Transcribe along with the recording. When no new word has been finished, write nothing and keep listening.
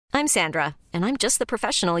I'm Sandra, and I'm just the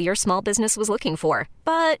professional your small business was looking for.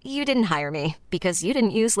 But you didn't hire me because you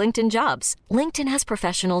didn't use LinkedIn Jobs. LinkedIn has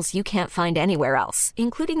professionals you can't find anywhere else,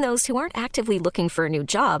 including those who aren't actively looking for a new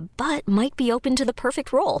job, but might be open to the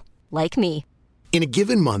perfect role, like me. In a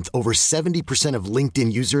given month, over 70% of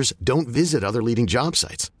LinkedIn users don't visit other leading job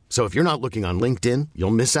sites. So if you're not looking on LinkedIn,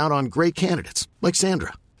 you'll miss out on great candidates like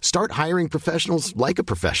Sandra. Start hiring professionals like a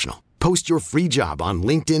professional. Post your free job on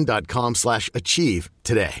linkedin.com/achieve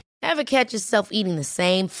today. Ever catch yourself eating the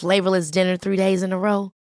same flavorless dinner 3 days in a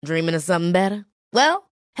row? Dreaming of something better?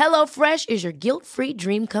 Well, HelloFresh is your guilt-free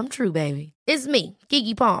dream come true, baby. It's me,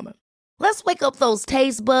 Keke Palmer. Let's wake up those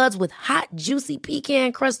taste buds with hot, juicy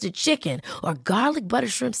pecan-crusted chicken or garlic butter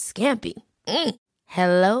shrimp scampi.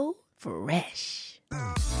 Hello Fresh.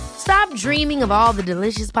 Stop dreaming of all the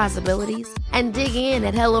delicious possibilities and dig in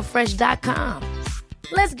at HelloFresh.com.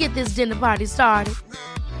 Let's get this dinner party started.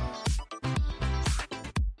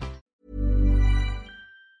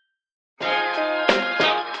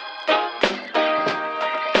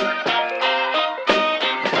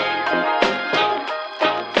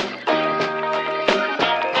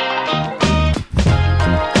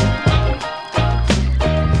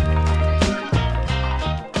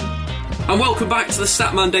 And welcome back to the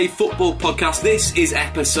Statman Day Football Podcast. This is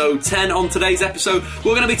episode 10. On today's episode,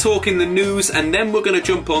 we're going to be talking the news, and then we're going to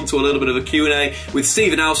jump on to a little bit of a Q&A with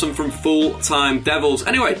Stephen Howson from Full Time Devils.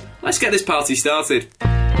 Anyway, let's get this party started.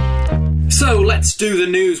 So, let's do the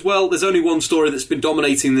news. Well, there's only one story that's been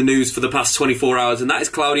dominating the news for the past 24 hours, and that is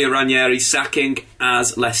Claudio Ranieri's sacking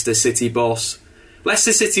as Leicester City boss.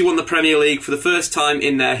 Leicester City won the Premier League for the first time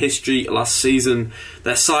in their history last season.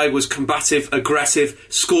 Their side was combative, aggressive,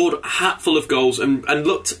 scored a hatful of goals and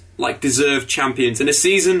looked like deserved champions in a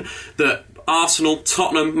season that Arsenal,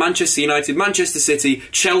 Tottenham, Manchester United, Manchester City,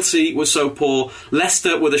 Chelsea were so poor.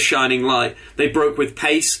 Leicester were the shining light. They broke with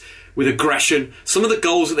pace, with aggression. Some of the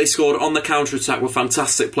goals that they scored on the counter-attack were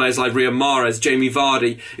fantastic. Players like Riyad Mahrez, Jamie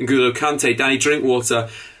Vardy, N'Golo Kante, Danny Drinkwater,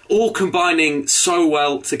 all combining so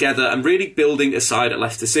well together and really building a side at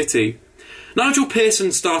Leicester City. Nigel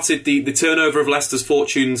Pearson started the turnover of Leicester's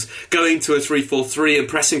fortunes going to a 3-4-3 and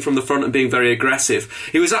pressing from the front and being very aggressive.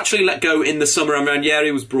 He was actually let go in the summer and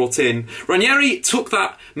Ranieri was brought in. Ranieri took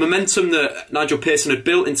that momentum that Nigel Pearson had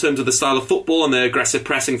built in terms of the style of football and the aggressive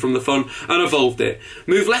pressing from the front and evolved it.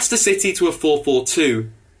 Moved Leicester City to a 4-4-2.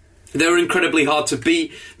 They were incredibly hard to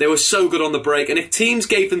beat. They were so good on the break. And if teams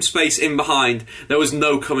gave them space in behind, there was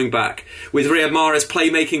no coming back. With Riyad Mahrez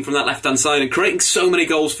playmaking from that left-hand side and creating so many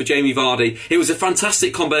goals for Jamie Vardy, it was a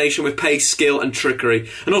fantastic combination with pace, skill and trickery.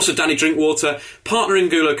 And also Danny Drinkwater, partnering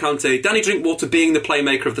N'Golo Kante. Danny Drinkwater being the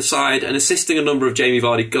playmaker of the side and assisting a number of Jamie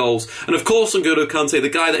Vardy goals. And of course N'Golo Kante, the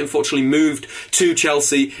guy that unfortunately moved to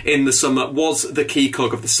Chelsea in the summer, was the key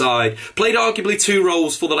cog of the side. Played arguably two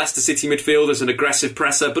roles for the Leicester City midfield as an aggressive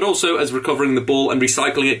presser, but also as recovering the ball and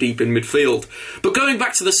recycling it deep in midfield. But going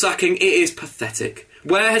back to the sacking, it is pathetic.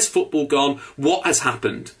 Where has football gone? What has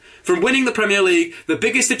happened? From winning the Premier League, the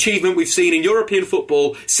biggest achievement we've seen in European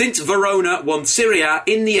football since Verona won Serie A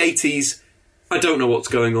in the 80s, I don't know what's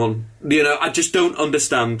going on. I just don't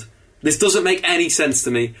understand. This doesn't make any sense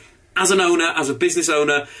to me. As an owner, as a business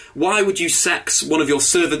owner, why would you sack one of your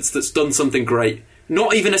servants that's done something great?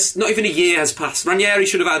 Not even a year has passed. Ranieri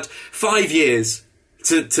should have had 5 years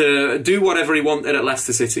to do whatever he wanted at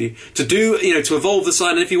Leicester City, to evolve the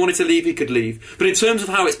side, and if he wanted to leave, he could leave. But in terms of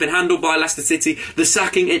how it's been handled by Leicester City, the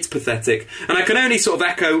sacking, it's pathetic. And I can only sort of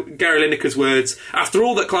echo Gary Lineker's words. After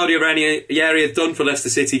all that Claudio Ranieri had done for Leicester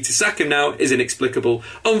City, to sack him now is inexplicable,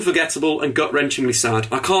 unforgettable and gut-wrenchingly sad.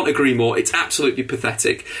 I can't agree more. It's absolutely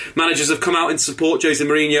pathetic. Managers have come out in support. Jose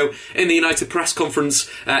Mourinho, in the United press conference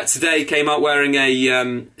today, came out wearing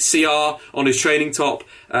a CR on his training top,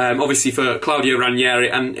 obviously for Claudio Ranieri,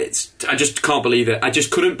 and I just can't believe it. I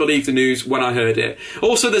just couldn't believe the news when I heard it.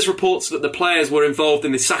 Also, there's reports that the players were involved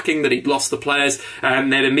in the sacking, that he'd lost the players. They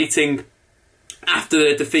had a meeting after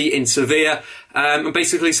the defeat in Sevilla and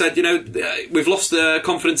basically said, we've lost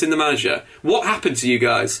confidence in the manager. What happened to you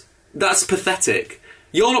guys? That's pathetic.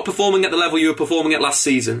 You're not performing at the level you were performing at last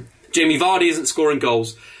season. Jamie Vardy isn't scoring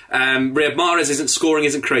goals. Riyad Mahrez isn't scoring,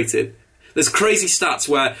 isn't creative. There's crazy stats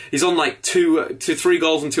where he's on like 3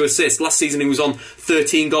 goals and 2 assists. Last season he was on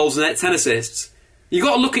 13 goals and 10 assists. You've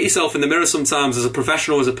got to look at yourself in the mirror sometimes as a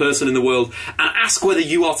professional, as a person in the world, and ask whether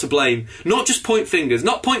you are to blame. Not just point fingers.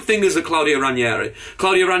 Not point fingers at Claudio Ranieri.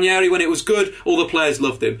 Claudio Ranieri, when it was good, all the players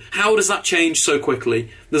loved him. How does that change so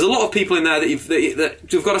quickly? There's a lot of people in there that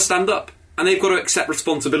you've got to stand up. and they've got to accept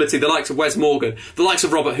responsibility. The likes of Wes Morgan, the likes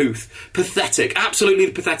of Robert Huth. Pathetic, absolutely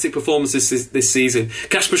pathetic performances this season.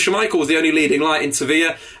 Kasper Schmeichel was the only leading light in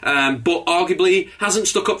Sevilla, but arguably hasn't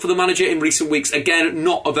stuck up for the manager in recent weeks. Again,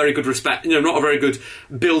 not a very good not a very good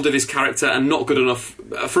build of his character, and not good enough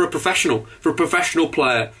for a professional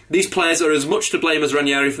player. These players are as much to blame as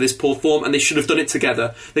Ranieri for this poor form, and they should have done it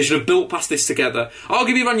together. They should have built past this together.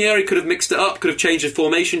 Arguably, Ranieri could have mixed it up, could have changed his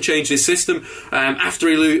formation, changed his system. After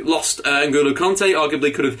he lost N'Golo Kanté,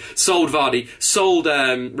 arguably could have sold Vardy, sold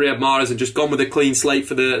Riyad Mahrez, and just gone with a clean slate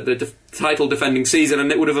for the title defending season,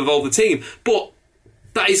 and it would have evolved the team. But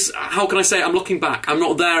that is, how can I say, I'm looking back. I'm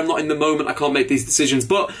not there, I'm not in the moment, I can't make these decisions.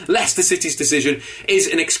 But Leicester City's decision is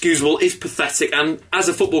inexcusable, is pathetic, and as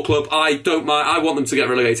a football club, I don't mind. I want them to get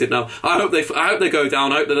relegated now. I hope they go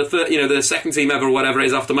down. I hope they're the second team ever, or whatever it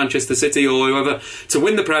is, after Manchester City or whoever, to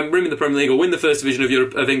win the Premier League or win the first division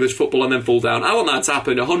of English football and then fall down. I want that to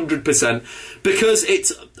happen 100%, because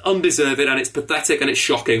it's undeserved and it's pathetic and it's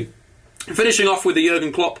shocking. Finishing off with the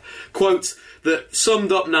Jurgen Klopp quote that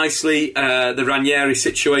summed up nicely the Ranieri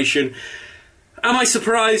situation. Am I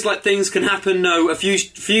surprised like things can happen? No. A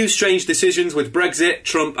few strange decisions with Brexit,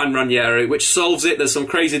 Trump and Ranieri, which solves it. There's some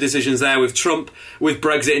crazy decisions there with Trump, with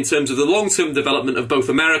Brexit, in terms of the long-term development of both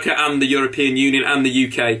America and the European Union and the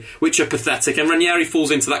UK, which are pathetic. And Ranieri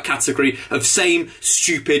falls into that category of same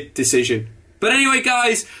stupid decision. But anyway,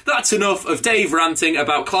 guys, that's enough of Dave ranting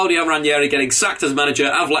about Claudio Ranieri getting sacked as manager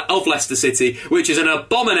of Leicester City, which is an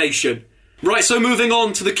abomination. Right, so moving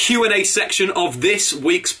on to the Q&A section of this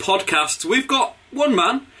week's podcast, we've got one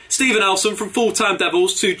man, Stephen Elson from Full Time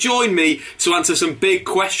Devils, to join me to answer some big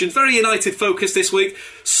questions. Very United focused this week.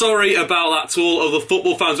 Sorry about that to all other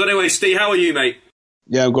football fans. But anyway, Steve, how are you, mate?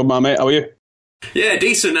 Yeah, I'm good, man, mate. How are you? Yeah,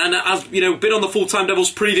 decent. And I've been on the Full Time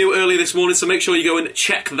Devils preview earlier this morning, so make sure you go and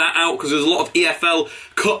check that out, because there's a lot of EFL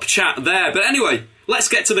Cup chat there. But anyway, let's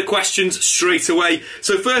get to the questions straight away.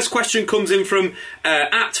 So first question comes in from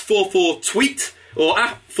at 44tweet or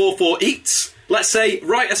at 44eats. Let's say,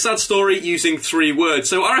 write a sad story using 3 words.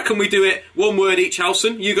 So I reckon we do it 1 word each,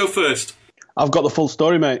 Howson. You go first. I've got the full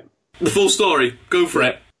story, mate. The full story. Go for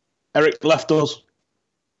it. Eric left us.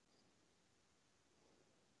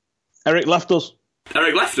 Eric left us.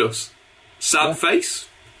 Eric left us. Sad face.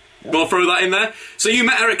 Yeah. We'll throw that in there. So you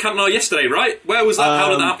met Eric Cantona yesterday, right? Where was that? How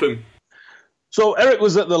did that happen? So Eric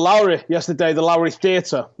was at the Lowry yesterday, the Lowry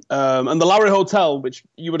Theatre. And the Lowry Hotel, which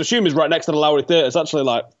you would assume is right next to the Lowry Theatre, it's actually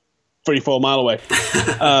like 3-4 mile away.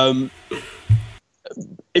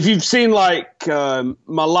 If you've seen my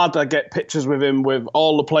lad, I get pictures with him with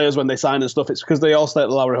all the players when they sign and stuff, it's because they all stay at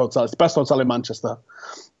the Lowry Hotel. It's the best hotel in Manchester.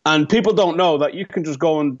 And people don't know that you can just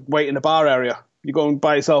go and wait in the bar area. You go and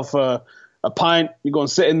buy yourself a pint, you go and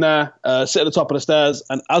sit in there, sit at the top of the stairs,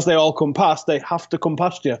 and as they all come past, they have to come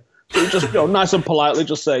past you. So you just nice and politely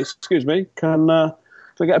just say, excuse me, can I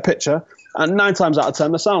get a picture? And 9 times out of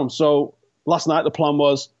 10, they're sound. So last night the plan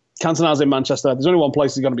was, Cantona's in Manchester, there's only one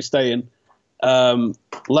place he's going to be staying.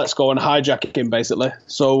 Let's go and hijack him, basically.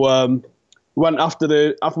 So we went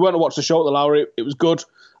to watch the show at the Lowry. It was good.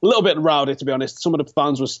 A little bit rowdy, to be honest. Some of the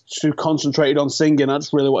fans were too concentrated on singing. I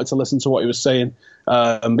just really wanted to listen to what he was saying,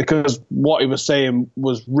 because what he was saying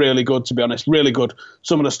was really good, to be honest, really good.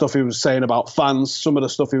 Some of the stuff he was saying about fans, some of the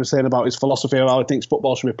stuff he was saying about his philosophy of how he thinks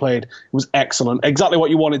football should be played was excellent. Exactly what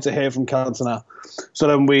you wanted to hear from Cantona. So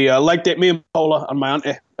then we legged it, me and Paula and my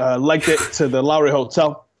auntie, legged it to the Lowry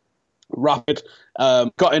Hotel, rapid,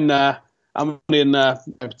 got in there. I'm only in there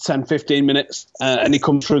 10, 15 minutes, and he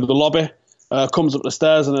comes through the lobby. Comes up the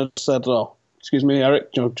stairs and I said, "Oh, excuse me,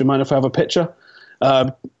 Eric, do you mind if I have a picture?"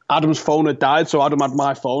 Adam's phone had died, so Adam had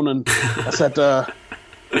my phone, and I said,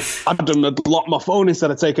 Adam had locked my phone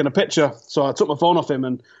instead of taking a picture, so I took my phone off him,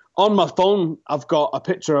 and on my phone I've got a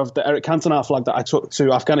picture of the Eric Cantona flag that I took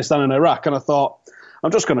to Afghanistan and Iraq, and I thought,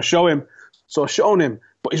 I'm just going to show him. So I showed him,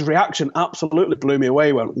 but his reaction absolutely blew me away.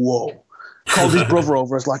 He went, whoa. Called his brother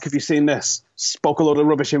over, was like, have you seen this? Spoke a load of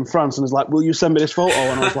rubbish in France, and was like, will you send me this photo?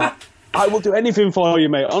 And I was like, I will do anything for you,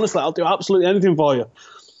 mate. Honestly, I'll do absolutely anything for you.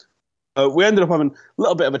 We ended up having a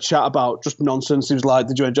little bit of a chat about just nonsense. He was like,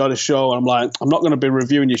 did you enjoy the show? And I'm like, I'm not going to be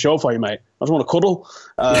reviewing your show for you, mate. I just want to cuddle.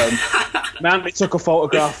 My auntie took a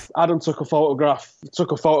photograph. Adam took a photograph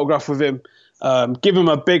with him. Give him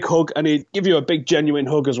a big hug, and he'd give you a big, genuine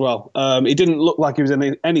hug as well. He didn't look like he was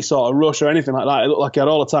in any sort of rush or anything like that. It looked like he had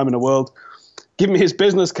all the time in the world. Give me his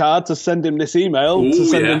business card to send him this email, to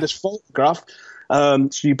send him this photograph. So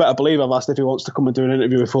you better believe I've asked if he wants to come and do an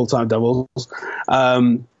interview with Full Time Devils.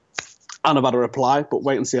 And I've had a reply, but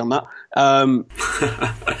wait and see on that.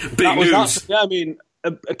 Big news. Yeah, I mean,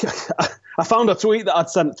 I found a tweet that I'd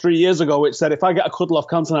sent 3 years ago which said, if I get a cuddle off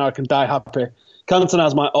Cantona, I can die happy. Cantona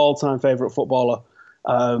is my all-time favourite footballer.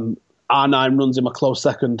 R9 runs him a close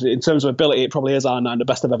second. In terms of ability, it probably is R9, the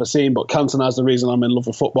best I've ever seen, but Cantona is the reason I'm in love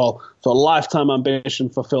with football. So a lifetime ambition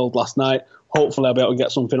fulfilled last night. Hopefully I'll be able to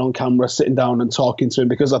get something on camera, sitting down and talking to him,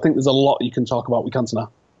 because I think there's a lot you can talk about with Cantona.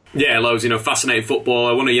 Yeah, loads, fascinating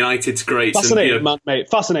footballer, one of United's greats. Fascinating man, mate.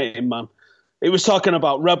 Fascinating man. He was talking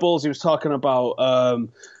about rebels. He was talking about,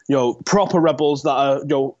 proper rebels that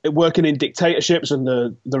are, working in dictatorships and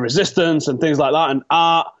the resistance and things like that, and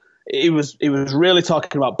art. He was really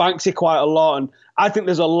talking about Banksy quite a lot, and I think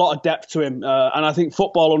there's a lot of depth to him, and I think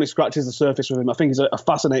football only scratches the surface with him. I think he's a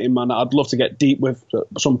fascinating man that I'd love to get deep with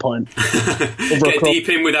at some point. Get deep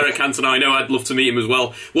in with Eric Cantona. I know I'd love to meet him as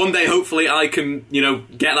well. One day, hopefully, I can,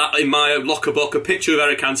 get that in my locker book, a picture of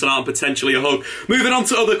Eric Cantona and potentially a hug. Moving on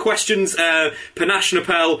to other questions, Panache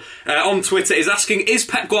Napel on Twitter is asking, is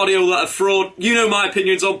Pep Guardiola a fraud? You know my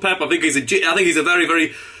opinions on Pep. I think he's a very,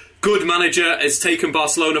 very good manager, has taken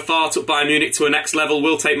Barcelona far, took Bayern Munich to a next level,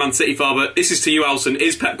 will take Man City far, but this is to you, Alison.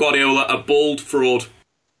 Is Pep Guardiola a bald fraud?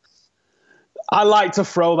 I like to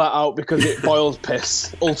throw that out because it boils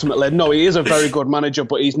piss, ultimately. No, he is a very good manager,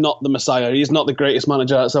 but he's not the Messiah. He's not the greatest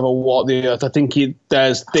manager that's ever walked the earth. I think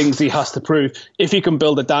there's things he has to prove. If he can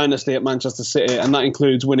build a dynasty at Manchester City, and that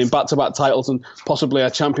includes winning back-to-back titles and possibly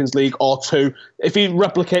a Champions League or two, if he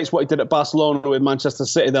replicates what he did at Barcelona with Manchester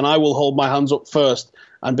City, then I will hold my hands up first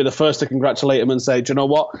and be the first to congratulate him and say, do you know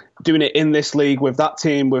what? Doing it in this league with that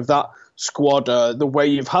team, with that squad, the way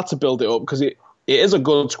you've had to build it up, because it is a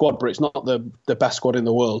good squad, but it's not the best squad in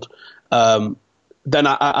the world. Then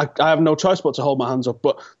I have no choice but to hold my hands up.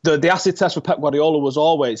 But the acid test for Pep Guardiola was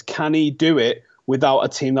always, can he do it without a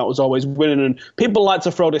team that was always winning? And people like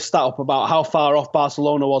to throw this stat up about how far off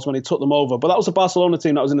Barcelona was when he took them over. But that was a Barcelona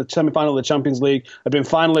team that was in the semi-final of the Champions League, had been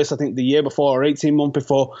finalists, I think, the year before or 18 months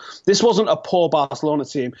before. This wasn't a poor Barcelona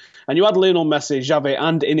team. And you had Lionel Messi, Xavi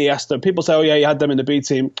and Iniesta. People say, oh yeah, he had them in the B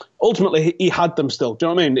team. Ultimately, he had them still. Do you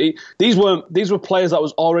know what I mean? These were players that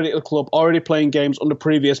was already at the club, already playing games under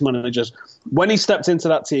previous managers. When he stepped into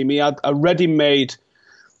that team, he had a ready-made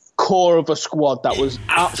core of a squad that was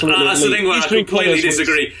absolutely that's elite. The thing where I completely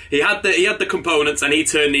disagree. He had the components, and he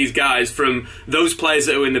turned these guys from those players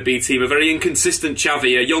that were in the B team, a very inconsistent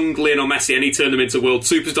Xavi, a young Lionel Messi, and he turned them into world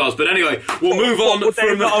superstars. But anyway, we'll move on. Would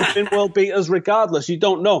they not have been world beaters regardless? You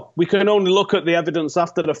don't know. We can only look at the evidence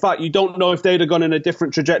after the fact. You don't know if they'd have gone in a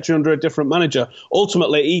different trajectory under a different manager.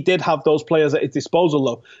 Ultimately, he did have those players at his disposal,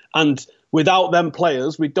 though, and without them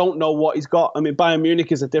players, we don't know what he's got. I mean, Bayern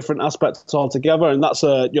Munich is a different aspect altogether, and that's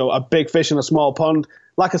a big fish in a small pond.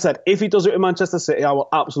 Like I said, if he does it with Manchester City, I will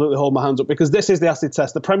absolutely hold my hands up, because this is the acid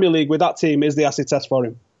test. The Premier League with that team is the acid test for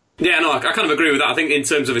him. Yeah, no, I kind of agree with that. I think in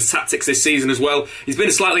terms of his tactics this season as well, he's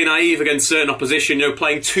been slightly naive against certain opposition,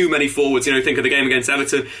 playing too many forwards. Think of the game against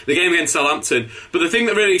Everton, the game against Southampton. But the thing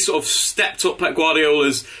that really sort of stepped up Pep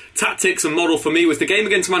Guardiola's tactics and model for me was the game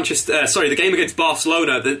against the game against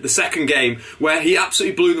Barcelona, the second game, where he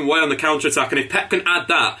absolutely blew them away on the counter-attack. And if Pep can add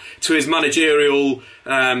that to his managerial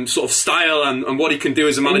sort of style and what he can do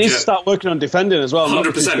as a manager, he needs to start working on defending as well.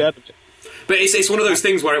 100%. But it's one of those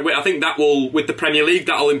things where I think that will, with the Premier League,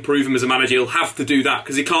 that'll improve him as a manager. He'll have to do that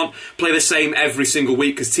because he can't play the same every single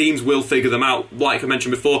week, because teams will figure them out. Like I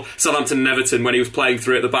mentioned before, Southampton and Everton, when he was playing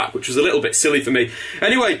through at the back, which was a little bit silly for me.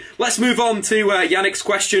 Anyway, let's move on to Yannick's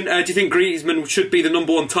question. Do you think Griezmann should be the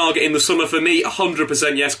number one target in the summer? For me,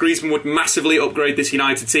 100% yes. Griezmann would massively upgrade this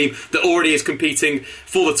United team that already is competing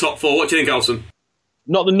for the top four. What do you think, Alison?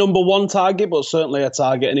 Not the number one target, but certainly a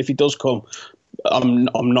target. And if he does come, I'm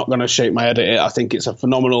not going to shake my head at it. I think it's a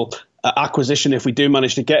phenomenal acquisition if we do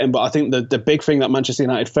manage to get him. But I think the big thing that Manchester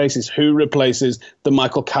United face is who replaces the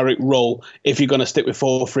Michael Carrick role if you're going to stick with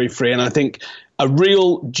 4-3-3. And I think a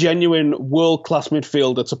real, genuine, world-class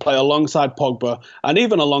midfielder to play alongside Pogba and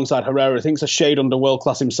even alongside Herrera, I think it's a shade under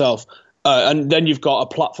world-class himself. And then you've got a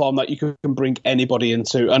platform that you can bring anybody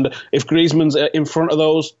into. And if Griezmann's in front of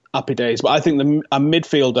those, happy days. But I think a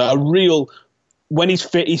midfielder, a real... when he's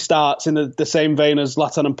fit, he starts in the same vein as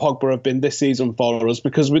Zlatan and Pogba have been this season for us,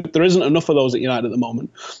 because there isn't enough of those at United at the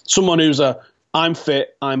moment. Someone who's I'm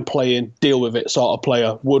fit, I'm playing, deal with it sort of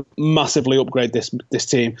player would massively upgrade this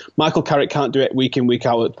team. Michael Carrick can't do it week in, week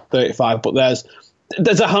out at 35, but there's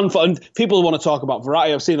There's a handful, and people want to talk about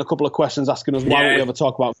Verratti. I've seen a couple of questions asking us why don't we ever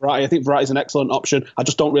talk about Verratti. I think Verratti's an excellent option. I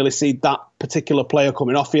just don't really see that particular player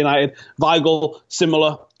coming off for United. Weigl,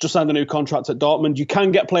 similar, just signed a new contract at Dortmund. You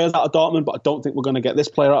can get players out of Dortmund, but I don't think we're going to get this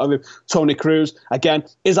player out of him. Toni Kroos, again,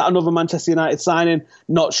 is that another Manchester United signing?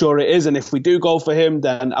 Not sure it is, and if we do go for him,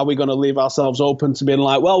 then are we going to leave ourselves open to being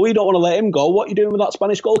like, well, we don't want to let him go. What are you doing with that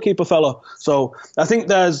Spanish goalkeeper fella? So I think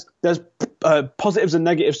there's positives and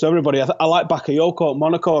negatives to everybody. I like Bakayoko at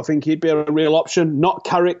Monaco. I think he'd be a real option. Not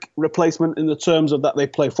Carrick replacement in the terms of that they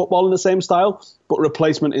play football in the same style, but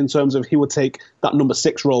replacement in terms of he would take that number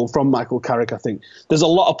 6 role from Michael Carrick, I think. There's a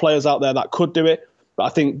lot of players out there that could do it, but I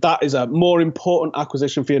think that is a more important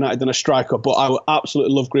acquisition for United than a striker. But I would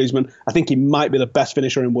absolutely love Griezmann. I think he might be the best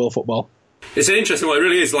finisher in world football. It's an interesting one, it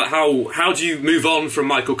really is. Like, how do you move on from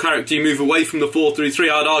Michael Carrick? Do you move away from the 4-3-3?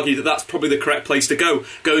 I'd argue that that's probably the correct place to go.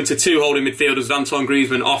 Go into 2 holding midfielders with Antoine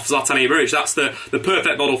Griezmann off Zlatan Ibrahimovic. That's the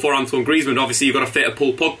perfect model for Antoine Griezmann. Obviously, you've got to fit a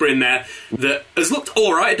Paul Pogba in there that has looked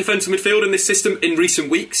alright at defensive midfield in this system in recent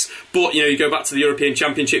weeks. But, you go back to the European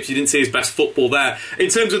Championships, you didn't see his best football there. In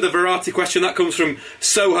terms of the Verratti question, that comes from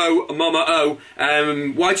Soho Mama O.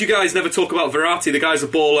 Why do you guys never talk about Verratti? The guy's a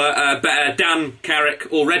baller, better Dan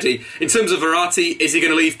Carrick already. In terms of Verratti, is he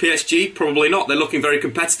going to leave PSG? Probably not. They're looking very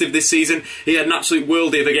competitive this season. He had an absolute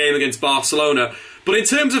worldie of a game against Barcelona. But in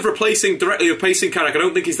terms of directly replacing Carrick, I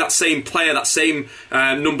don't think he's that same player, that same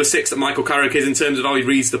number 6 that Michael Carrick is in terms of how he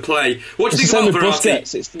reads the play. What do you think about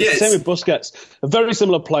Verratti? It's the same with Busquets. A very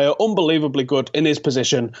similar player, unbelievably good in his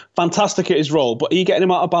position, fantastic at his role, but are you getting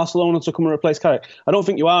him out of Barcelona to come and replace Carrick? I don't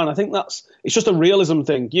think you are, and I think it's just a realism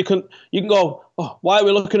thing. You can go, oh, why are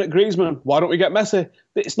we looking at Griezmann? Why don't we get Messi?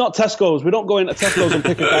 It's not Tesco's. We don't go into Tesco's and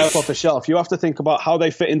pick a guy up off the shelf. You have to think about how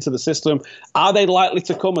they fit into the system. Are they likely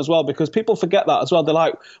to come as well? Because people forget that as well. They're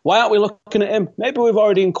like, why aren't we looking at him? Maybe we've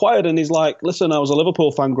already inquired and he's like, listen, I was a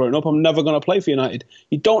Liverpool fan growing up. I'm never going to play for United.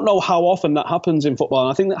 You don't know how often that happens in football.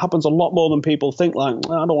 And I think that happens a lot more than people think. Like,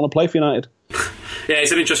 I don't want to play for United. Yeah,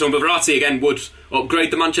 it's an interesting one. But Verratti, again, would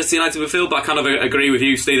upgrade the Manchester United midfield. But I kind of agree with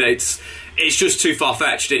you, Steve, that it's just too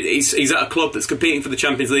far-fetched. He's at a club that's competing for the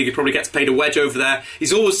Champions League. He probably gets paid a wedge over there.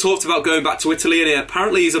 He's always talked about going back to Italy, and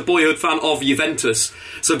apparently he's a boyhood fan of Juventus.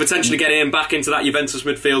 So potentially getting him back into that Juventus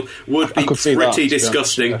midfield would be pretty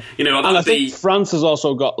disgusting. Yeah. And I think France has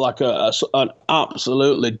also got like an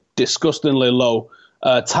absolutely disgustingly low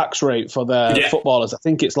tax rate for their footballers. I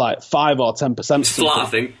think it's like 5 or 10%. It's flat, I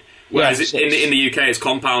think. Whereas in the UK it's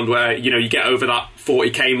compound, where you get over that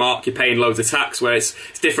 40k mark, you're paying loads of tax. Where it's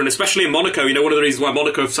different, especially in Monaco. One of the reasons why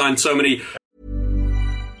Monaco have signed so many.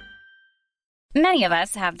 Many of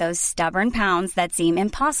us have those stubborn pounds that seem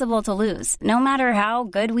impossible to lose, no matter how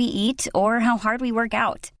good we eat or how hard we work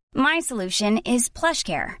out. My solution is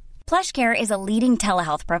PlushCare. PlushCare is a leading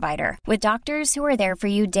telehealth provider with doctors who are there for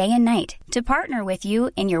you day and night to partner with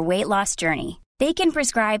you in your weight loss journey. They can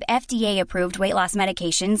prescribe FDA-approved weight loss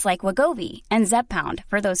medications like Wegovy and Zepbound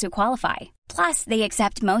for those who qualify. Plus, they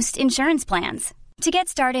accept most insurance plans. To get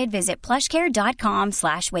started, visit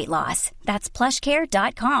plushcare.com/weightloss. That's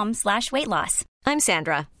plushcare.com/weightloss. I'm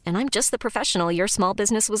Sandra, and I'm just the professional your small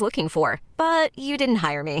business was looking for. But you didn't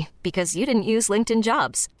hire me because you didn't use LinkedIn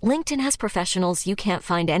Jobs. LinkedIn has professionals you can't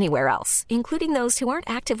find anywhere else, including those who aren't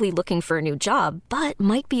actively looking for a new job, but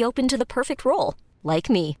might be open to the perfect role, like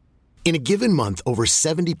me. In a given month, over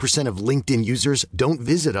 70% of LinkedIn users don't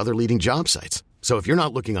visit other leading job sites. So if you're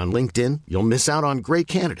not looking on LinkedIn, you'll miss out on great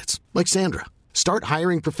candidates like Sandra. Start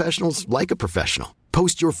hiring professionals like a professional.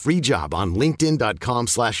 Post your free job on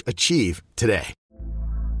linkedin.com/achieve today.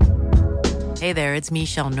 Hey there, it's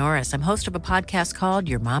Michelle Norris. I'm host of a podcast called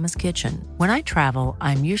Your Mama's Kitchen. When I travel,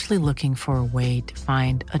 I'm usually looking for a way to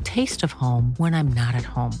find a taste of home when I'm not at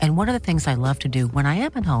home. And one of the things I love to do when I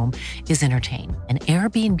am at home is entertain. And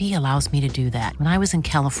Airbnb allows me to do that. When I was in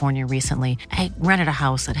California recently, I rented a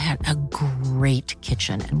house that had a great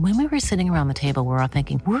kitchen. And when we were sitting around the table, we're all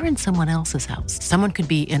thinking, we're in someone else's house. Someone could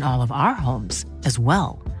be in all of our homes as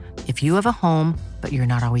well. If you have a home, but you're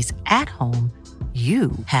not always at home,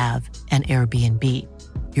 you have an Airbnb.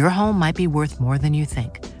 Your home might be worth more than you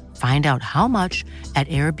think. Find out how much at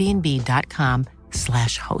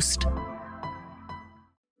airbnb.com/host.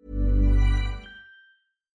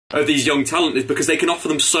 Of these young talent is because they can offer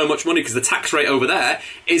them so much money because the tax rate over there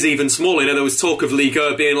is even smaller. There was talk of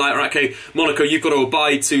Liga being like, right, okay, Monaco, you've got to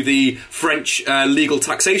abide to the French legal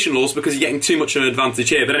taxation laws because you're getting too much of an advantage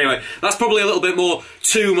here. But anyway, that's probably a little bit more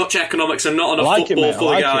too much economics and not enough football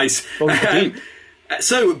for the guys.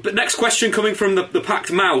 So, but next question coming from the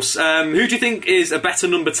Packed Mouse. Who do you think is a better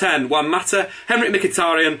number 10? Juan Mata, Henrik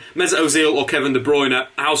Mkhitaryan, Mesut Ozil or Kevin De Bruyne?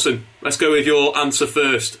 Howson, let's go with your answer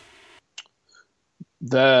first.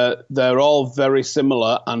 they're all very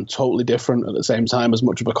similar and totally different at the same time, as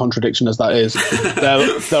much of a contradiction as that is.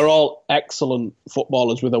 They're all excellent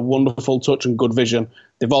footballers with a wonderful touch and good vision.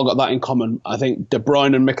 They've all got that in common. I think De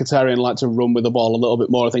Bruyne and Mkhitaryan like to run with the ball a little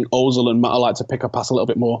bit more. I think Ozil and Mata like to pick a pass a little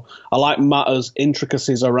bit more. I like Mata's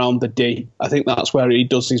intricacies around the D. I think that's where he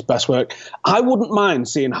does his best work. I wouldn't mind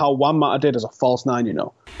seeing how Juan Mata did as a false nine, you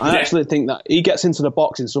know. I actually think that he gets into the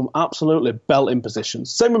box in some absolutely belting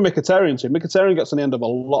positions. Same with Mkhitaryan too. Mkhitaryan gets on the end of a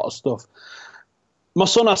lot of stuff. My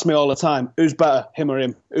son asks me all the time, who's better, him or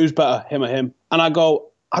him? Who's better, him or him? And I go,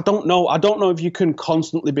 I don't know. I don't know if you can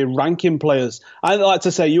constantly be ranking players. I like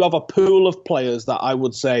to say you have a pool of players that I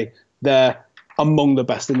would say they're among the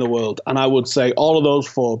best in the world. And I would say all of those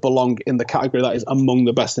four belong in the category that is among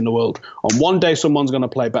the best in the world. On one day, someone's going to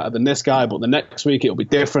play better than this guy, but the next week it'll be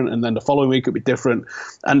different, and then the following week it'll be different.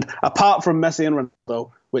 And apart from Messi and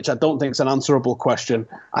Ronaldo, which I don't think is an answerable question,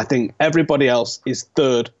 I think everybody else is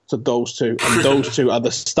third to those two, and those two are the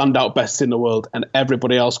standout best in the world, and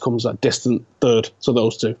everybody else comes a distant third to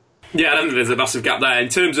those two. Yeah, I don't think there's a massive gap there. In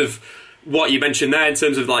terms of what you mentioned there, in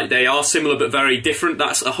terms of like they are similar but very different,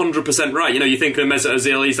 that's 100% right. You know, you think of Mesut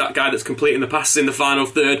Ozil, he's that guy that's completing the passes in the final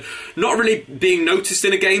third, not really being noticed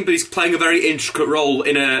in a game, but he's playing a very intricate role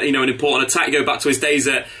in a, you know, an important attack. You go back to his days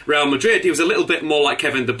at Real Madrid, he was a little bit more like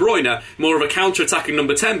Kevin De Bruyne, more of a counter-attacking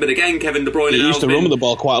number 10, but again, Kevin De Bruyne he used to run with the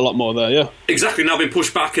ball quite a lot more there, yeah. Exactly, now been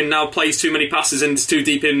pushed back and now plays too many passes and is too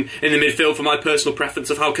deep in the midfield for my personal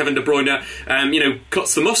preference of how Kevin De Bruyne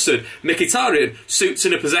cuts the mustard. Mkhitaryan suits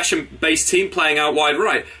in a possession-based team playing out wide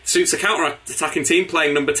right, suits a counter-attacking team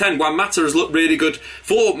playing number 10. Juan Mata has looked really good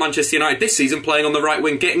for Manchester United this season, playing on the right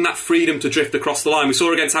wing, getting that freedom to drift across the line. We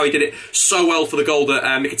saw against how he did it so well for the goal that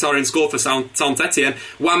Mkhitaryan scored for Saint-Etienne.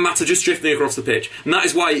 Juan Mata just drifting across the pitch, and that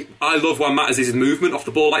is why I love Juan Mata's his movement off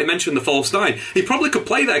the ball. Like you mentioned, the false nine, he probably could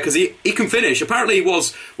play there because he can finish. Apparently he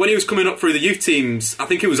was, when he was coming up through the youth teams, I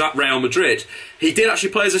think he was at Real Madrid, he did actually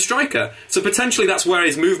play as a striker, so potentially that's where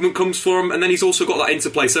his movement comes from, and then he's also got that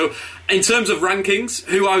interplay. So in terms of rankings,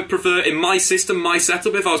 who I would prefer in my system, my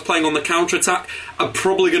setup, if I was playing on the counter-attack, I'm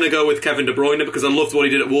probably going to go with Kevin De Bruyne because I loved what he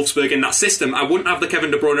did at Wolfsburg in that system. I wouldn't have the Kevin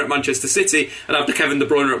De Bruyne at Manchester City, I'd have the Kevin De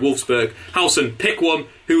Bruyne at Wolfsburg. Halson, pick one.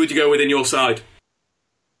 Who would you go with in your side?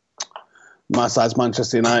 My side's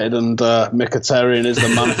Manchester United, and Mkhitaryan is the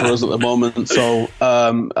man for us at the moment. So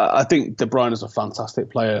I think De Bruyne is a fantastic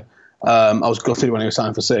player. I was gutted when he was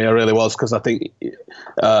signed for City, I really was, because I think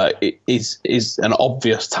he's an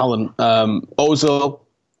obvious talent. Ozil,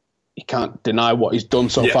 you can't deny what he's done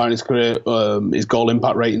so far in his career. His goal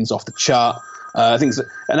impact rating's off the chart. I think it's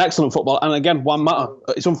an excellent football. And again, Juan Mata,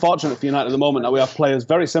 it's unfortunate for United at the moment that we have players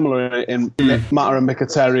very similar in Mata and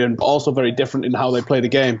Mkhitaryan, but also very different in how they play the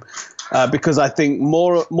game. Because I think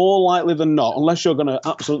more likely than not, unless you're going to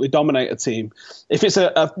absolutely dominate a team, if it's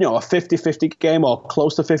a 50-50 game or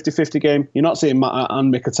close to 50-50 game, you're not seeing Mata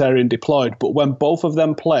and Mkhitaryan deployed. But when both of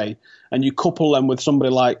them play and you couple them with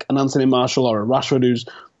somebody like an Anthony Martial or a Rashford who's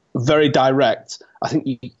very direct, I think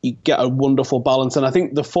you get a wonderful balance. And I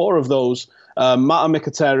think the four of those, Mata,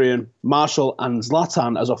 Mkhitaryan, Martial and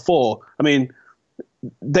Zlatan as a four, I mean,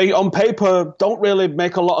 they on paper don't really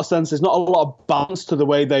make a lot of sense. There's not a lot of balance to the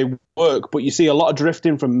way they work, but you see a lot of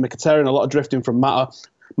drifting from Mkhitaryan, a lot of drifting from Mata.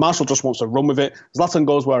 Martial just wants to run with it. Zlatan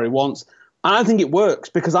goes where he wants. And I think it works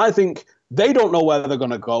because I think they don't know where they're going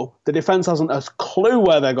to go. The defence hasn't a clue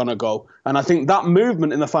where they're going to go. And I think that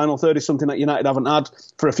movement in the final third is something that United haven't had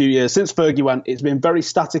for a few years. Since Fergie went, it's been very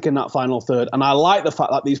static in that final third. And I like the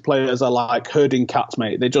fact that these players are like herding cats,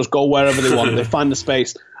 mate. They just go wherever they want. They find the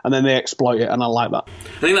space and then they exploit it, and I like that.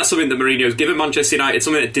 I think that's something that Mourinho's given Manchester United,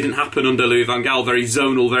 something that didn't happen under Louis van Gaal, very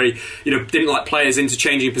zonal, very, didn't like players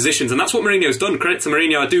interchanging positions, and that's what Mourinho's done. Credit to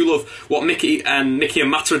Mourinho. I do love what Mickey and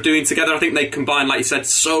Mata are doing together. I think they combine, like you said,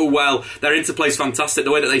 so well. Their interplay's fantastic.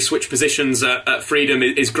 The way that they switch positions at freedom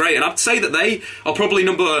is great, and I'd say that they are probably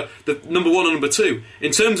number one and number two.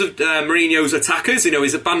 In terms of Mourinho's attackers,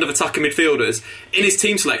 his band of attacking midfielders, in his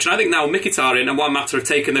team selection, I think now Mkhitaryan and Juan Mata have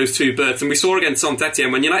taken those two berths, and we saw against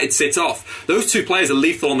Saint-Etienne when United sit off, those two players are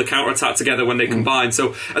lethal on the counter-attack together when they combine.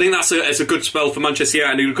 So I think it's a good spell for Manchester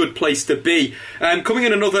United and a good place to be. Coming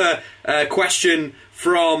in another question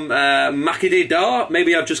from Makide Dar.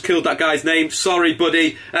 Maybe I've just killed that guy's name. Sorry,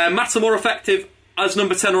 buddy. Mata more effective as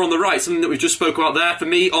number 10 or on the right, something that we just spoke about there. For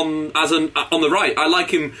me, on the right, I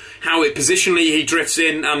like him how positionally he drifts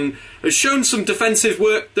in and has shown some defensive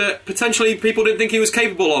work that potentially people didn't think he was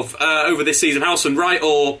capable of over this season. Howson, right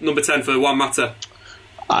or number 10 for Juan Mata?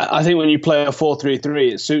 I think when you play a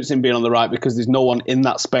 4-3-3, it suits him being on the right because there's no one in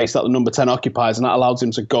that space that the number 10 occupies, and that allows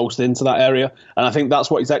him to ghost into that area. And I think that's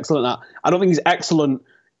what he's excellent at. I don't think he's excellent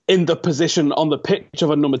in the position on the pitch of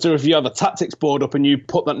a number 2. If you have a tactics board up and you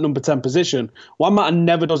put that number 10 position, Juan Mata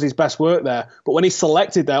never does his best work there. But when he's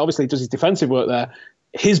selected there, obviously he does his defensive work there.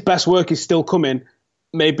 His best work is still coming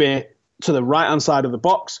maybe to the right-hand side of the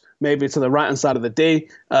box, maybe to the right-hand side of the D,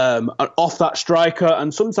 off that striker,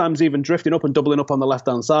 and sometimes even drifting up and doubling up on the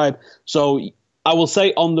left-hand side. So I will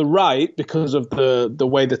say on the right, because of the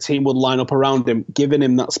way the team would line up around him, giving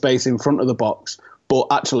him that space in front of the box. But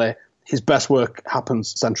actually, his best work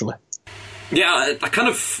happens centrally. Yeah, I kind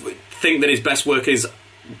of think that his best work is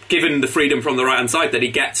given the freedom from the right-hand side that he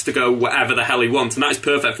gets to go whatever the hell he wants, and that is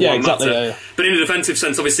perfect for Juan Mata. Yeah. But in a defensive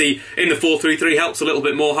sense, obviously, in the 4-3-3 helps a little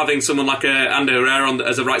bit more, having someone like Ander Herrera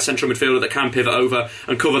as a right central midfielder that can pivot over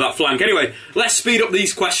and cover that flank. Anyway, let's speed up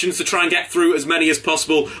these questions to try and get through as many as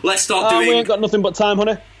possible. Let's start doing... We ain't got nothing but time,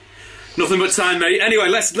 honey. Nothing but time, mate. Anyway,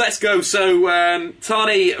 let's go. So,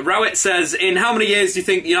 Tani Rowett says, in how many years do you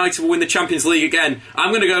think United will win the Champions League again?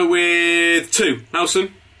 I'm going to go with 2.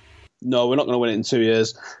 Nelson? No, we're not going to win it in 2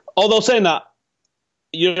 years. Although saying that,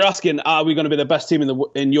 you're asking, are we going to be the best team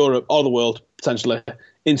in Europe or the world, potentially,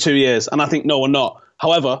 in 2 years? And I think no, we're not.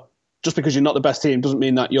 However, just because you're not the best team doesn't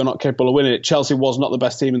mean that you're not capable of winning it. Chelsea was not the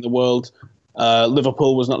best team in the world.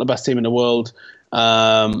 Liverpool was not the best team in the world.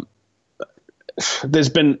 There's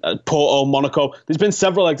been Porto, Monaco. There's been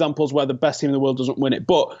several examples where the best team in the world doesn't win it.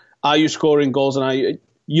 But are you scoring goals and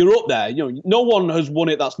you're up there? You know, no one has won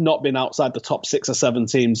it that's not been outside the top 6 or 7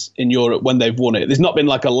 teams in Europe when they've won it. There's not been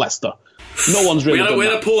like a Leicester. No one's really done that. We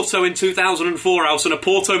had a Porto in 2004, House, and a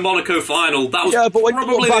Porto-Monaco final. That was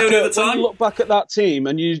probably the only other time. When you look back at that team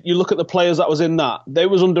and you look at the players that was in that, they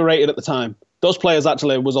was underrated at the time. Those players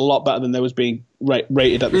actually was a lot better than they was being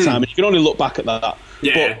rated at the time. And you can only look back at that.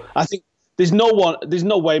 Yeah. But I think there's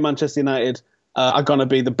no way Manchester United are going to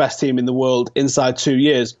be the best team in the world inside 2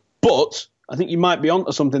 years. But I think you might be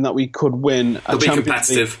onto something that we could win a Champions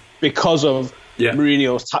League because of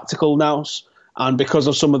Mourinho's tactical nous and because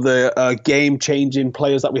of some of the game-changing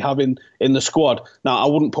players that we have in the squad. Now, I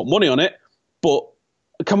wouldn't put money on it, but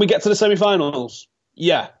can we get to the semi-finals?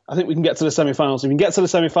 Yeah, I think we can get to the semi-finals. If we can get to the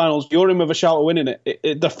semi-finals, you're in with a shout of winning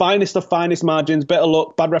it. The finest of finest margins, bit of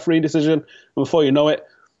luck, bad referee decision, and before you know it,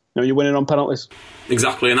 you're winning on penalties.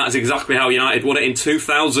 Exactly, and that is exactly how United won it in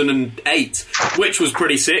 2008, which was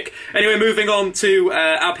pretty sick. Anyway, moving on to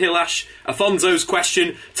Abhilash Afonso's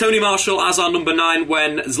question. Tony Marshall as our number 9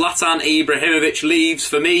 when Zlatan Ibrahimovic leaves.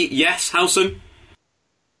 For me, yes. Howson?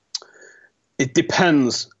 It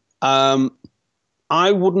depends.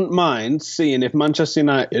 I wouldn't mind seeing if Manchester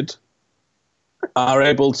United are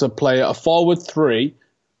able to play a forward 3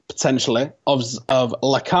 potentially, of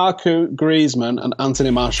Lukaku, Griezmann and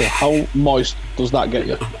Anthony Martial. How moist does that get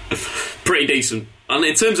you? Pretty decent. And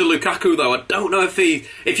in terms of Lukaku, though, I don't know if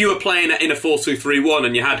you were playing in a 4-2-3-1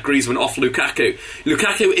 and you had Griezmann off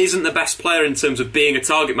Lukaku isn't the best player in terms of being a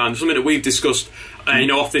target man. Something that we've discussed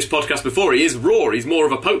off this podcast before. He is raw. He's more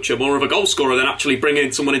of a poacher, more of a goal scorer than actually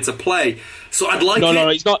bringing someone into play. So I'd like No,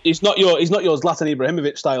 he's not your Zlatan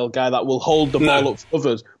Ibrahimovic style guy that will hold the ball up for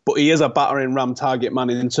others, but he is a battering ram target man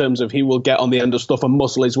in terms of he will get on the end of stuff and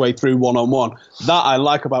muscle his way through one-on-one. That I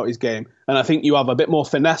like about his game, and I think you have a bit more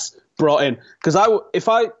finesse brought in. Because if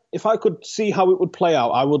I could see how it would play out,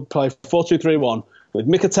 I would play 4-2-3-1 with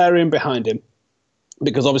Mkhitaryan behind him,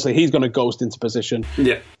 because obviously he's going to ghost into position.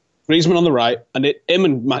 Yeah. Griezmann on the right, and him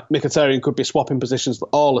and Mkhitaryan could be swapping positions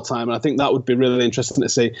all the time, and I think that would be really interesting to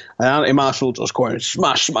see. And Anthony Martial just going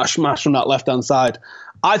smash from that left-hand side.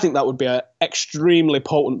 I think that would be an extremely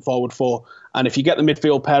potent forward 4. And if you get the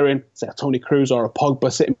midfield pairing, say a Toni Kroos or a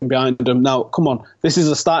Pogba sitting behind them, now, come on, this is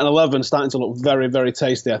a starting 11 starting to look very, very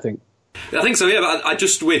tasty, I think. I think so, yeah, but I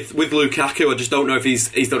just, with Lukaku, I just don't know if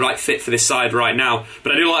he's the right fit for this side right now.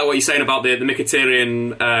 But I do like what you're saying about the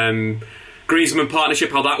Mkhitaryan Griezmann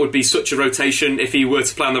partnership, how that would be such a rotation if he were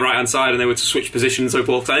to play on the right-hand side and they were to switch positions and so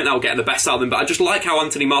forth. I think that would get the best out of them. But I just like how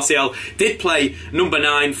Anthony Martial did play number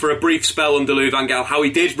 9 for a brief spell under Louis van Gaal, how he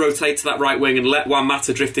did rotate to that right wing and let Juan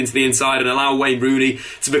Mata drift into the inside and allow Wayne Rooney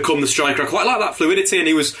to become the striker. I quite like that fluidity, and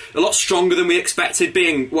he was a lot stronger than we expected,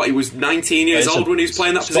 being, he was 19 years old when he was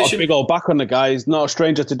playing that position. He's got a big old back on the guy. He's not a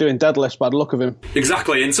stranger to doing deadlifts by the look of him.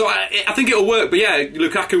 Exactly, and so I think it'll work. But yeah,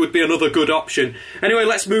 Lukaku would be another good option. Anyway,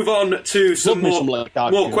 let's move on to some more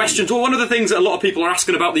questions. Well, one of the things that a lot of people are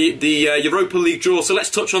asking about the Europa League draw, so let's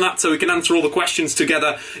touch on that so we can answer all the questions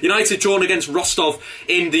together. United drawn against Rostov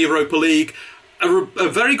in the Europa League. A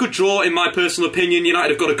very good draw, in my personal opinion. United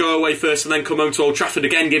have got to go away first and then come home to Old Trafford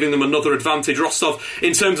again, giving them another advantage. Rostov,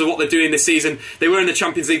 in terms of what they're doing this season, they were in the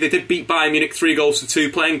Champions League. They did beat Bayern Munich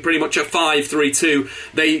 3-2, playing pretty much a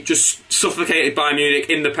 5-3-2. They just suffocated Bayern Munich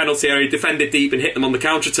in the penalty area, defended deep and hit them on the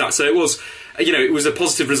counter-attack. So it was it was a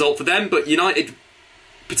positive result for them, but United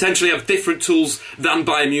potentially have different tools than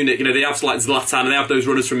Bayern Munich. They have like Zlatan and they have those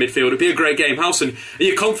runners from midfield. It'd be a great game. Howson, are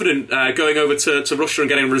you confident going over to Russia and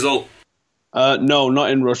getting a result? No, not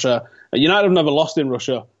in Russia. United have never lost in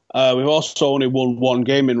Russia. We've also only won one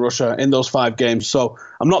game in Russia in those 5 games. So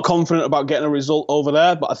I'm not confident about getting a result over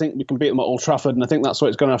there, but I think we can beat them at Old Trafford, and I think that's what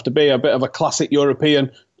it's going to have to be. A bit of a classic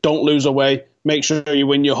European. Don't lose away. Make sure you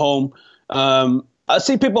win your home. I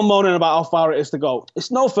see people moaning about how far it is to go.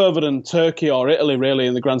 It's no further than Turkey or Italy, really,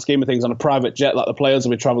 in the grand scheme of things, on a private jet that the players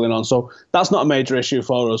will be travelling on. So that's not a major issue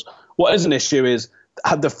for us. What is an issue is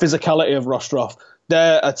the physicality of Rostov.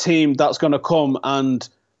 They're a team that's going to come and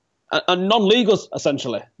non-leaguers,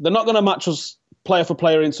 essentially. They're not going to match us player for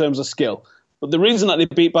player in terms of skill. But the reason that they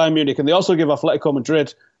beat Bayern Munich, and they also give Atletico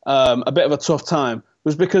Madrid a bit of a tough time,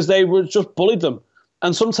 was because they were just bullied them.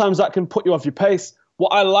 And sometimes that can put you off your pace.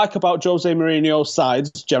 What I like about Jose Mourinho's sides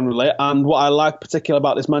generally, and what I like particularly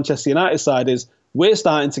about this Manchester United side, is we're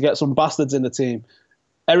starting to get some bastards in the team.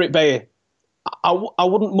 Eric Bailly, I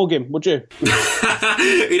wouldn't mug him, would you?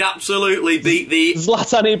 He'd absolutely beat the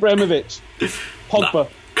Zlatan Ibrahimovic, Pogba,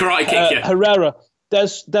 karate kick you. Herrera.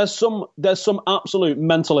 There's some absolute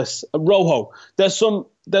mentalists. Rojo. There's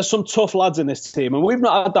some tough lads in this team, and we've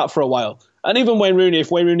not had that for a while. And even Wayne Rooney, if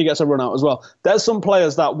Wayne Rooney gets a run out as well, there's some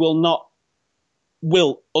players that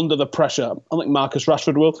will under the pressure. I think Marcus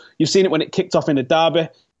Rashford will. You've seen it when it kicked off in the derby.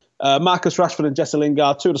 Marcus Rashford and Jesse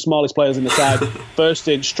Lingard, 2 of the smallest players in the side,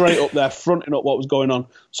 bursting straight up there, fronting up what was going on.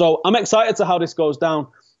 So I'm excited to how this goes down.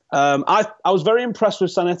 I was very impressed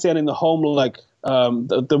with Saint Etienne in the home leg,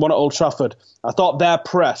 the one at Old Trafford. I thought their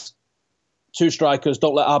press, 2 strikers,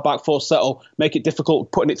 don't let our back four settle, make it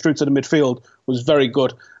difficult putting it through to the midfield, was very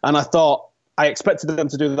good. And I expected them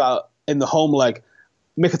to do that in the home leg.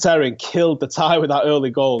 Mkhitaryan killed the tie with that early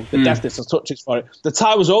goal. The deftness of touches for it. The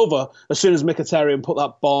tie was over as soon as Mkhitaryan put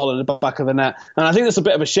that ball in the back of the net. And I think that's a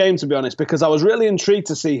bit of a shame, to be honest, because I was really intrigued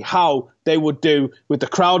to see how they would do with the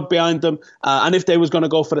crowd behind them, and if they was going to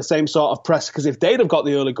go for the same sort of press. Because if they'd have got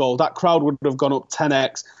the early goal, that crowd would have gone up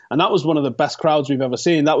 10x. And that was one of the best crowds we've ever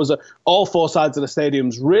seen. That was all 4 sides of the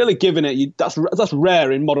stadiums really giving it. That's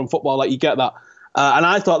rare in modern football, like you get that. And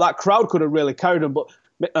I thought that crowd could have really carried them, but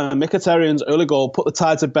Mkhitaryan's early goal put the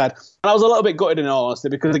tie to bed. And I was a little bit gutted, in all honesty,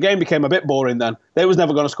 because the game became a bit boring then. They was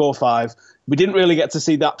never going to score 5. We didn't really get to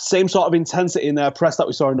see that same sort of intensity in their press that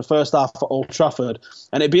we saw in the first half at Old Trafford.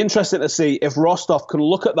 And it'd be interesting to see if Rostov can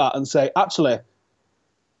look at that and say, actually,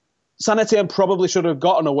 Saint Etienne probably should have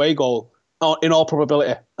got an away goal, in all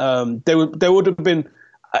probability. They would have been.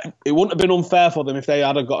 It wouldn't have been unfair for them if they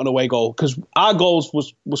had got an away goal, because our goals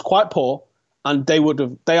was quite poor. And they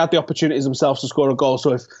had the opportunities themselves to score a goal.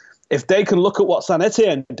 So if they can look at what Saint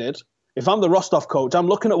Etienne did, if I'm the Rostov coach, I'm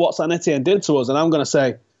looking at what Saint Etienne did to us, and I'm going to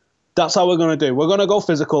say, that's how we're going to do. We're going to go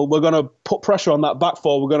physical. We're going to put pressure on that back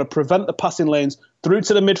four. We're going to prevent the passing lanes through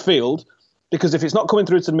to the midfield, because if it's not coming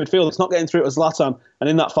through to the midfield, it's not getting through to Zlatan.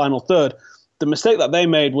 And in that final third, the mistake that they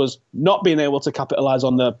made was not being able to capitalise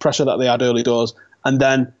on the pressure that they had early doors. And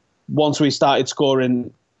then once we started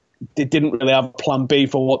scoring, they didn't really have a plan B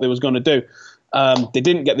for what they was going to do. They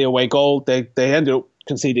didn't get the away goal. They ended up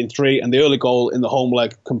conceding 3, and the early goal in the home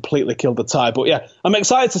leg completely killed the tie. But yeah, I'm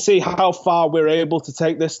excited to see how far we're able to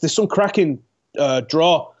take this. There's some cracking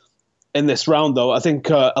draw in this round, though. I think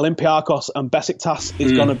Olympiacos and Besiktas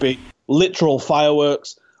is going to be literal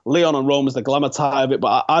fireworks. Lyon and Rome is the glamour tie of it,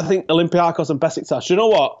 but I think Olympiacos and Besiktas, you know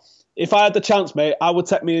what? If I had the chance, mate, I would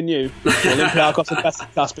take me and you to Olympiacos and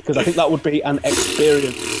Besiktas, because I think that would be an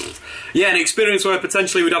experience. Yeah, an experience where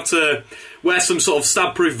potentially we'd have to wear some sort of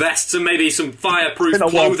stab-proof vests and maybe some fireproof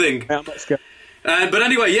clothing. Yeah, I'm not scared. But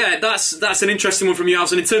anyway, yeah, that's an interesting one from you,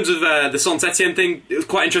 Alison. In terms of the Saint Etienne thing, it was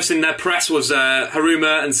quite interesting. Their press was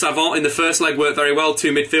Haruma and Savant in the first leg worked very well.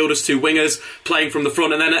 2 midfielders, 2 wingers playing from the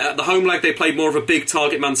front, and then at the home leg they played more of a big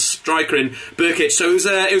target man striker in Birkic. So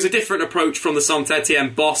it was a different approach from the Saint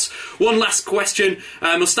Etienne boss. One last question.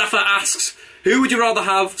 Mustafa asks, who would you rather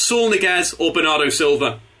have, Saul Niguez or Bernardo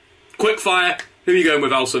Silva? Quick fire. Who are you going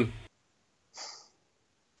with, Alison?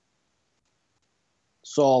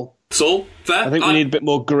 Saul, fair. I think we need a bit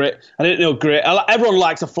more grit. I didn't know grit. Everyone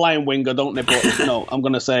likes a flying winger, don't they? But no, I'm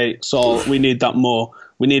going to say Saul. We need that more.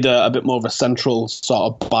 We need a bit more of a central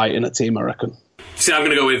sort of bite in a team, I reckon. See, I'm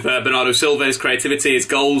going to go with Bernardo Silva. His creativity, his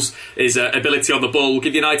goals, his ability on the ball will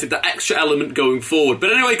give United that extra element going forward.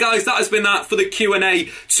 But anyway, guys, that has been that for the Q&A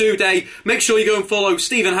today. Make sure you go and follow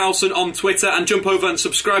Stephen Howson on Twitter and jump over and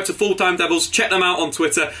subscribe to Full Time Devils. Check them out on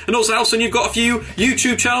Twitter. And also, Howson, you've got a few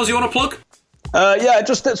YouTube channels you want to plug? Yeah,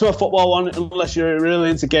 just stick to a football one unless you're really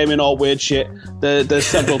into gaming or weird shit. There's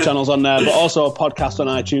several channels on there, but also a podcast on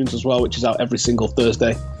iTunes as well, which is out every single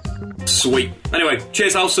Thursday. Sweet. Anyway,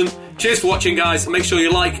 cheers, Alison. Cheers for watching, guys. Make sure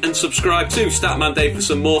you like and subscribe to Statman Dave for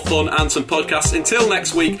some more fun and some podcasts. Until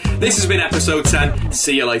next week, this has been episode 10.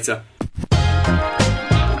 See you later.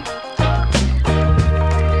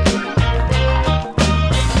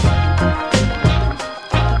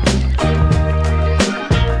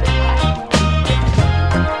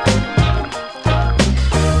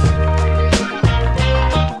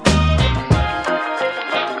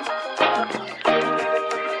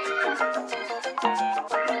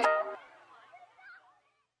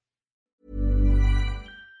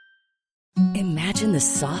 Imagine the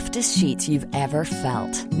softest sheets you've ever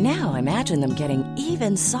felt. Now imagine them getting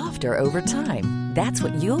even softer over time. That's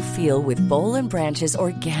what you'll feel with Boll & Branch's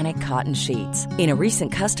organic cotton sheets. In a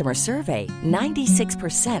recent customer survey,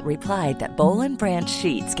 96% replied that Boll & Branch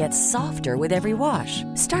sheets get softer with every wash.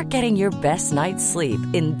 Start getting your best night's sleep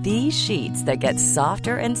in these sheets that get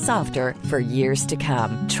softer and softer for years to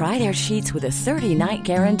come. Try their sheets with a 30-night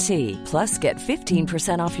guarantee. Plus, get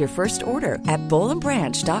 15% off your first order at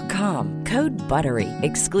bollandbranch.com. Code BUTTERY.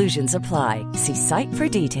 Exclusions apply. See site for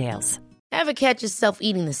details. Ever catch yourself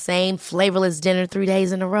eating the same flavorless dinner 3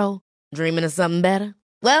 days in a row? Dreaming of something better?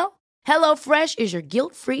 Well, HelloFresh is your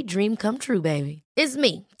guilt-free dream come true, baby. It's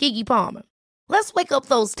me, Keke Palmer. Let's wake up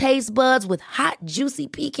those taste buds with hot, juicy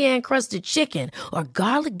pecan-crusted chicken or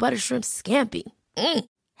garlic butter shrimp scampi.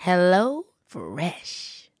 Hello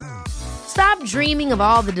Fresh. Stop dreaming of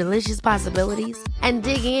all the delicious possibilities and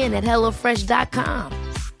dig in at HelloFresh.com.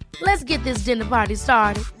 Let's get this dinner party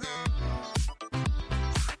started.